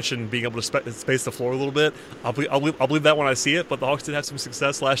Atlanta. He mentioned being able to space the floor a little bit. I'll believe that when I see it, but the Hawks did have some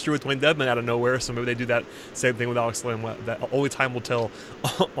success last year with Dwayne Dedmon out of nowhere, so maybe they do that same thing with Alex Len. That only time will tell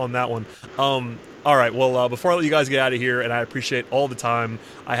on that one. All right, well, before I let you guys get out of here, and I appreciate all the time,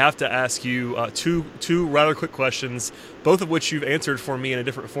 I have to ask you two rather quick questions. both of which you've answered for me in a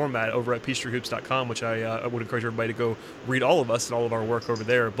different format over at peachtreehoops.com, which I would encourage everybody to go read all of us and all of our work over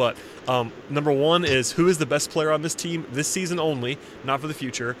there. But number one is, who is the best player on this team this season only, not for the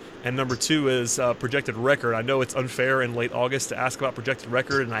future? And number two is projected record. I know it's unfair in late August to ask about projected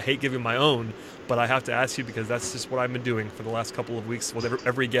record, and I hate giving my own, but I have to ask you because that's just what I've been doing for the last couple of weeks with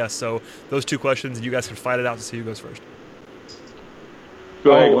every guest. So those two questions, and you guys can fight it out to see who goes first.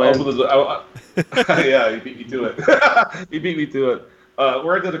 Go ahead, Glenn. Yeah, you beat me to it. You beat me to it.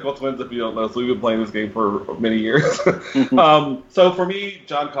 We're identical twins, if you don't know, so we've been playing this game for many years. So for me,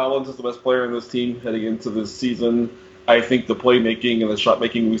 John Collins is the best player in this team heading into this season. I think the playmaking and the shot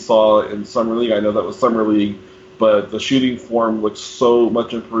making we saw in Summer League, I know that was Summer League, but the shooting form looks so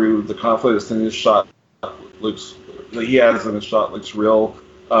much improved. The confidence in his shot looks that he has in his shot looks real.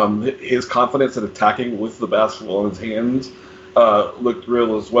 His confidence in attacking with the basketball in his hands looked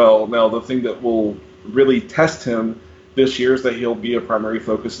real as well. Now, the thing that will really test him this year is that he'll be a primary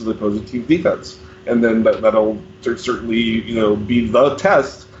focus of the opposing team's defense, and then that'll certainly be the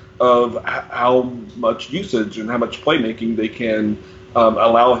test of how much usage and how much playmaking they can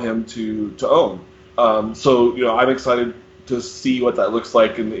allow him to own. So I'm excited to see what that looks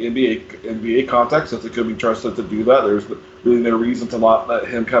like in the NBA context, since it could be trusted to do that. There's really no reason to not let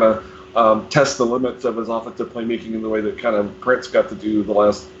him kind of test the limits of his offensive playmaking in the way that kind of Prince got to do the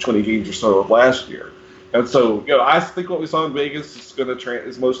last 20 games or so of last year. And so, I think what we saw in Vegas is going to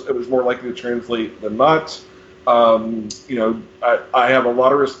it was more likely to translate than not. I have a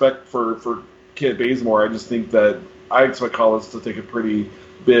lot of respect for Kent Bazemore. I just think that I expect Collins to take a pretty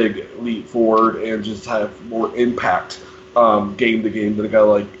big leap forward and just have more impact game to game than a guy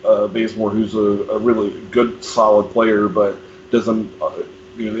like Bazemore, who's a really good, solid player, but doesn't.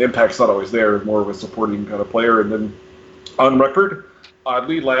 The impact's not always there. More of a supporting kind of player. And then on record,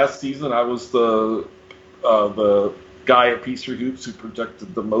 oddly, last season I was the guy at Peachtree Hoops who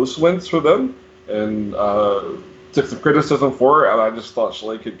projected the most wins for them, and took some criticism for it. And I just thought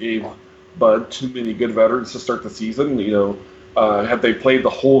Schlegel gave Bud too many good veterans to start the season. Had they played the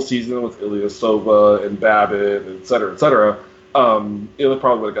whole season with Ilyasova and Babbitt, et cetera, it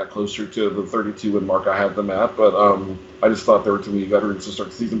probably would have got closer to the 32 win mark I had them at. But I just thought there were too many veterans to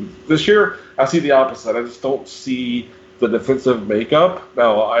start the season. This year, I see the opposite. I just don't see the defensive makeup.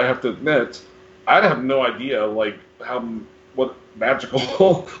 Now, I have to admit, I have no idea what magical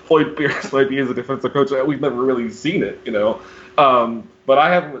Floyd Pierce might be as a defensive coach. We've never really seen it, But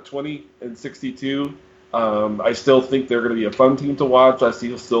I have them at 20 and 62. I still think they're going to be a fun team to watch. I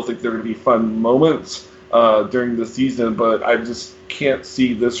still think they're going to be fun moments during the season, but I just can't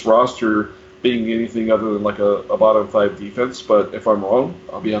see this roster being anything other than like a bottom five defense. But if I'm wrong,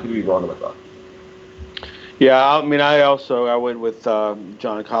 I'll be happy to be wrong about that. Yeah, I went with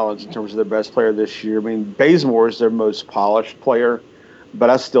John Collins in terms of their best player this year. Bazemore is their most polished player, but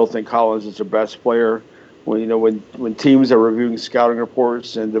I still think Collins is their best player. When teams are reviewing scouting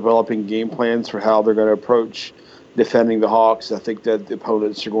reports and developing game plans for how they're going to approach defending the Hawks, I think that the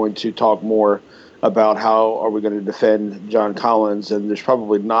opponents are going to talk more about how are we going to defend John Collins, and there's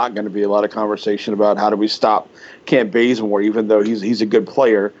probably not going to be a lot of conversation about how do we stop Kent Bazemore, even though he's a good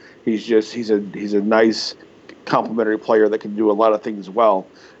player. He's a nice complementary player that can do a lot of things well.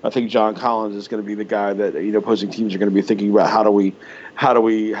 I think John Collins is going to be the guy that opposing teams are going to be thinking about how do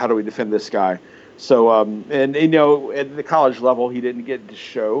we defend this guy. So at the college level, he didn't get to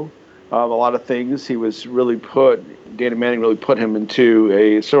show a lot of things. He was really Danny Manning really put him into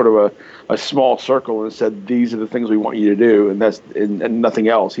a sort of a small circle and said, these are the things we want you to do, and nothing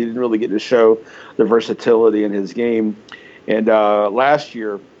else. He didn't really get to show the versatility in his game. And last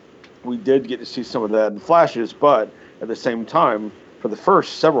year, we did get to see some of that in flashes, but at the same time, for the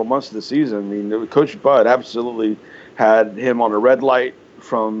first several months of the season, Coach Bud absolutely had him on a red light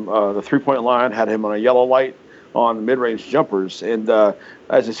from the three-point line, had him on a yellow light on the mid-range jumpers. And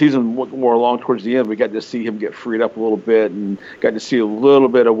as the season went more along towards the end, we got to see him get freed up a little bit and got to see a little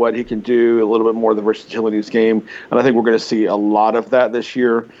bit of what he can do, a little bit more of the versatility of his game. And I think we're going to see a lot of that this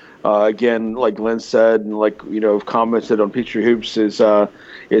year. Again, like Glenn said, and commented on Peachtree Hoops, is I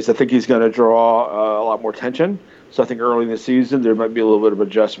think he's going to draw a lot more attention. So I think early in the season there might be a little bit of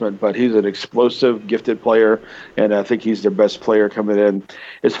adjustment, but he's an explosive, gifted player, and I think he's their best player coming in.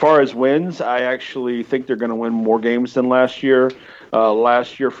 As far as wins, I actually think they're going to win more games than last year.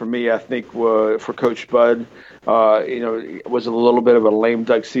 Last year, for me, I think for Coach Bud, It was a little bit of a lame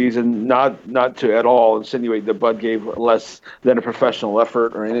duck season. Not to at all insinuate that Bud gave less than a professional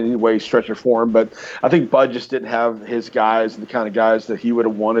effort or in any way, stretch or form, but I think Bud just didn't have his guys, the kind of guys that he would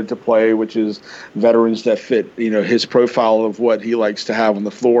have wanted to play, which is veterans that fit, his profile of what he likes to have on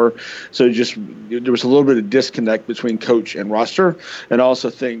the floor. So there was a little bit of disconnect between coach and roster, and I also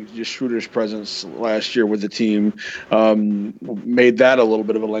think just Schroeder's presence last year with the team made that a little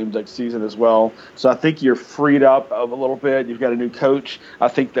bit of a lame duck season as well. So I think you're freed up of a little bit. You've got a new coach. I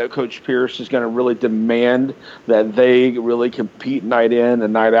think that Coach Pierce is going to really demand that they really compete night in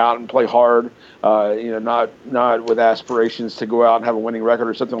and night out and play hard. Not with aspirations to go out and have a winning record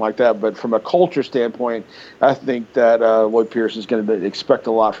or something like that, but from a culture standpoint, I think that Lloyd Pierce is going to expect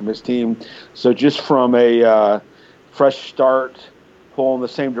a lot from his team. So just from a fresh start, pull in the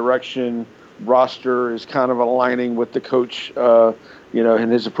same direction, roster is kind of aligning with the coach,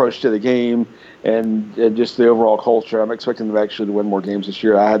 and his approach to the game and just the overall culture. I'm expecting them actually to win more games this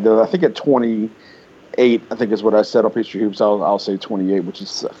year. I think at 28, I think is what I said on Peachtree Hoops. I'll say 28, which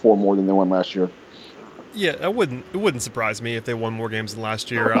is 4 more than they won last year. Yeah, it wouldn't surprise me if they won more games than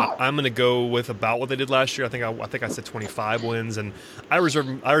last year. I'm going to go with about what they did last year. I think I said 25 wins, and I reserve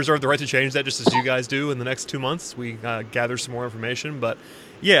the right to change that, just as you guys do in the next 2 months. We gather some more information, but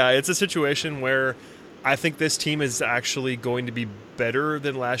yeah, it's a situation where I think this team is actually going to be better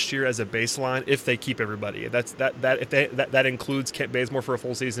than last year as a baseline if they keep everybody. That includes Kent Bazemore for a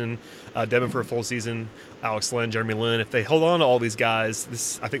full season, Devin for a full season, Alex Len, Jeremy Lin. If they hold on to all these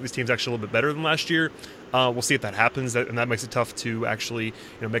guys, I think this team's actually a little bit better than last year. We'll see if that happens, and that makes it tough to actually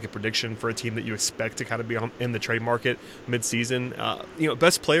make a prediction for a team that you expect to kind of be in the trade market mid-season.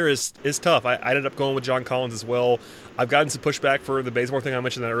 Best player is tough. I ended up going with John Collins as well. I've gotten some pushback for the Bazemore thing. I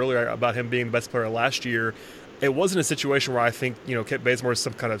mentioned that earlier about him being the best player last year. It wasn't a situation where I think Kent Bazemore is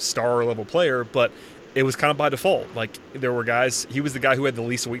some kind of star level player, but it was kind of by default. Like, there were guys. He was the guy who had the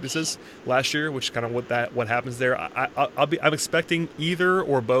least weaknesses last year, which is kind of what happens there. I'm expecting either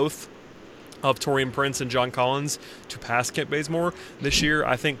or both of Taurean Prince and John Collins to pass Kent Bazemore this year.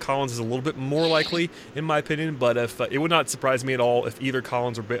 I think Collins is a little bit more likely, in my opinion, but if it would not surprise me at all if either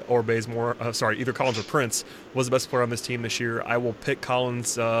Collins or either Collins or Prince was the best player on this team this year. I will pick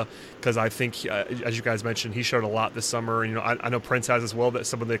Collins because I think, as you guys mentioned, he showed a lot this summer. I know Prince has as well. That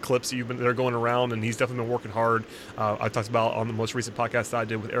some of the clips that are going around, and he's definitely been working hard. I talked about on the most recent podcast that I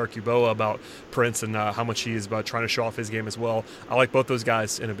did with Eric Uboa about Prince and how much he is about trying to show off his game as well. I like both those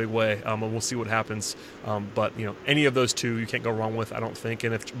guys in a big way, and we'll see what happens. But any of those two you can't go wrong with, I don't think.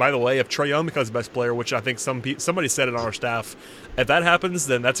 And if, by the way, if Trae Young becomes best player, which I think somebody said it on our staff, if that happens,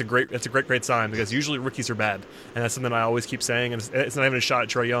 then that's a great sign, because usually rookies are bad, and that's something I always keep saying. And it's not even a shot at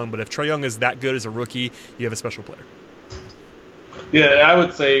Trae Young, but if Trae Young is that good as a rookie, you have a special player. Yeah, I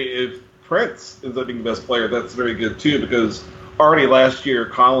would say if Prince ends up being the best player, that's very good too, because already last year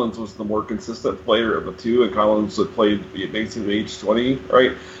Collins was the more consistent player of the two, and Collins had played basically age 20,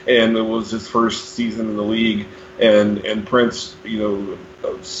 right? And it was his first season in the league, and Prince,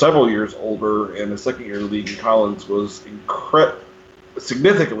 several years older and the second year in the league, and Collins was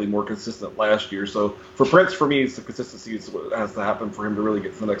significantly more consistent last year. So for Prince, for me, it's the consistency is what has to happen for him to really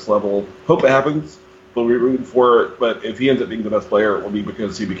get to the next level. Hope it happens, but we're rooting for it. But if he ends up being the best player, it will be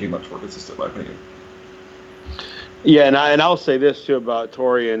because he became much more consistent, in my opinion. Yeah, and I'll say this too about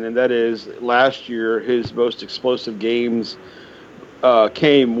Taurean, and that is last year his most explosive games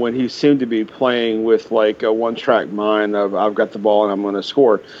came when he seemed to be playing with like a one-track mind of I've got the ball and I'm going to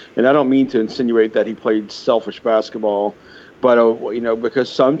score. And I don't mean to insinuate that he played selfish basketball, but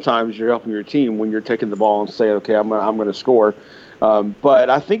because sometimes you're helping your team when you're taking the ball and saying, okay, I'm going to score.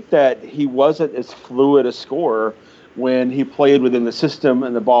 But I think that he wasn't as fluid a scorer when he played within the system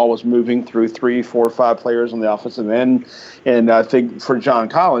and the ball was moving through 3, 4, 5 players on the offensive end. And I think for John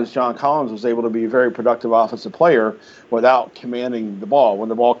Collins was able to be a very productive offensive player without commanding the ball. When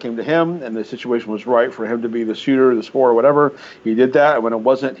the ball came to him and the situation was right for him to be the shooter, the scorer, whatever, he did that. And when it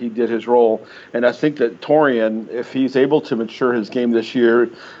wasn't, he did his role. And I think that Taurean, if he's able to mature his game this year,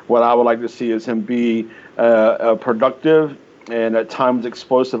 what I would like to see is him be a productive and at times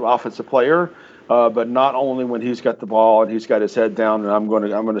explosive offensive player. But not only when he's got the ball and he's got his head down and I'm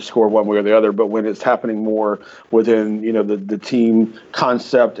going to score one way or the other, but when it's happening more within the team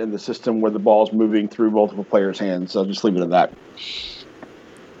concept and the system where the ball's moving through multiple players' hands. So I'll just leave it at that.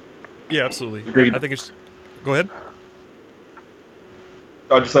 Yeah, absolutely. Agreed. I think it's. Go ahead.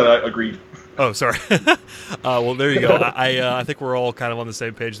 I just said I agreed. Oh, sorry. Well, there you go. I think we're all kind of on the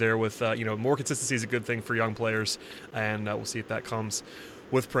same page there with more consistency is a good thing for young players, and we'll see if that comes.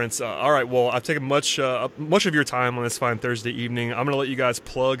 with Prince. All right, well, I've taken much of your time on this fine Thursday evening. I'm going to let you guys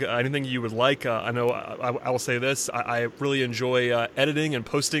plug anything you would like. I know I will say this. I really enjoy editing and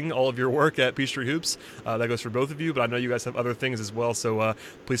posting all of your work at Peachtree Hoops. That goes for both of you, but I know you guys have other things as well, so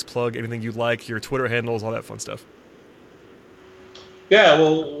please plug anything you like, your Twitter handles, all that fun stuff. Yeah,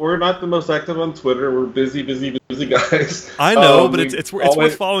 well, we're not the most active on Twitter. We're busy guys. I know, but it's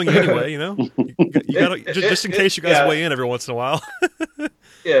worth following you anyway. You know, you gotta, just in case you guys weigh in every once in a while.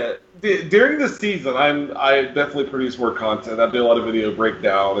 Yeah, during the season, I definitely produce more content. I do a lot of video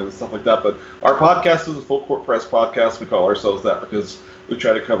breakdown and stuff like that. But our podcast is a full court press podcast. We call ourselves that because we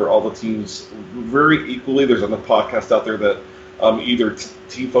try to cover all the teams very equally. There's enough podcasts out there that either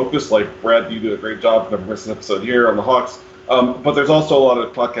team focused, like Brad, you do a great job. Never miss an episode here on the Hawks. But there's also a lot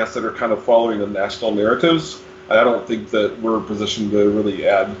of podcasts that are kind of following the national narratives. And I don't think that we're positioned to really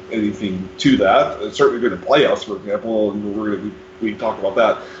add anything to that. It's certainly during the playoffs, for example, and we talk about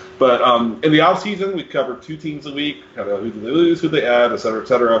that. But in the off season, we cover 2 teams a week, kind of who they lose, who they add, et cetera, et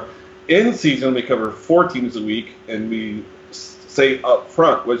cetera. In season, we cover 4 teams a week, and we say up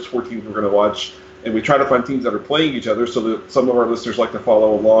front which 4 teams we're going to watch. And we try to find teams that are playing each other so that some of our listeners like to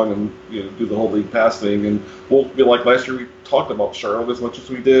follow along and do the whole league pass thing. And we'll be like last year, we talked about Charlotte as much as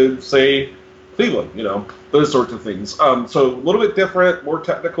we did, say, Cleveland, those sorts of things. So a little bit different, more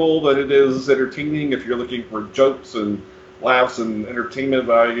technical than it is entertaining. If you're looking for jokes and laughs and entertainment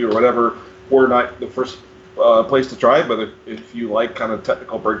value or whatever, we're not the first place to try. But if you like kind of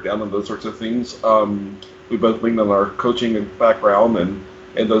technical breakdown and those sorts of things, we both lean on our coaching and background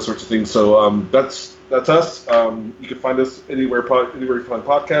and those sorts of things. So that's us. You can find us anywhere you find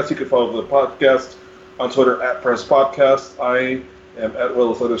podcasts. You can follow the podcast on Twitter at Press Podcast. I am at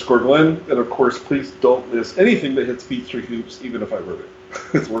Willis_Glenn. And, of course, please don't miss anything that hits Peachtree Hoops, even if I wrote it.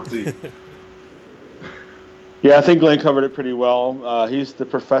 It's worth seeing. Yeah, I think Glenn covered it pretty well. He's the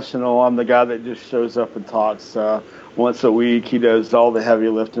professional. I'm the guy that just shows up and talks once a week. He does all the heavy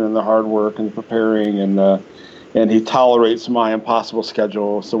lifting and the hard work and the preparing, and he tolerates my impossible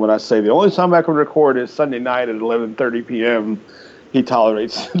schedule. So when I say the only time I can record is Sunday night at 11:30 p.m., he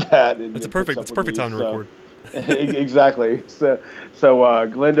tolerates that. It's a perfect time to record. Exactly. So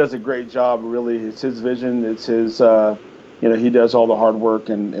Glenn does a great job. Really, it's his vision. It's his. He does all the hard work,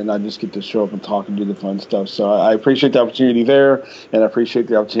 and I just get to show up and talk and do the fun stuff. So I appreciate the opportunity there, and I appreciate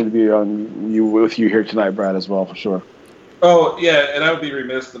the opportunity to be with you here tonight, Brad, as well, for sure. Oh, yeah, and I would be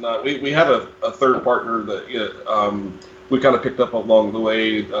remiss to not. We have a third partner that we kind of picked up along the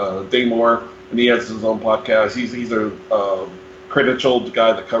way, Dane Moore, and he has his own podcast. He's a credentialed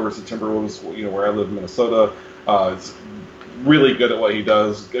guy that covers the Timberwolves, where I live in Minnesota. It's really good at what he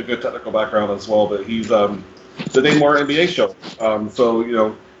does, good technical background as well, but he's the Dane Moore NBA show.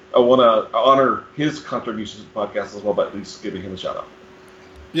 So, I want to honor his contributions to the podcast as well, by at least giving him a shout-out.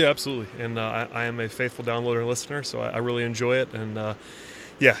 Yeah, absolutely. And I am a faithful downloader and listener, so I really enjoy it. And,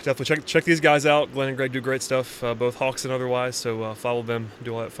 yeah, definitely check these guys out. Glenn and Greg do great stuff, both Hawks and otherwise, so follow them,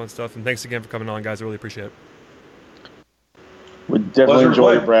 do all that fun stuff. And thanks again for coming on, guys. I really appreciate it. We definitely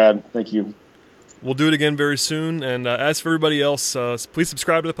enjoy it, Brad. Thank you. We'll do it again very soon. And as for everybody else, please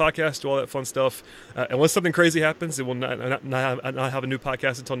subscribe to the podcast, do all that fun stuff. Unless something crazy happens, it will not have a new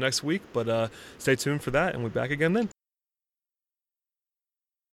podcast until next week. But stay tuned for that, and we'll be back again then.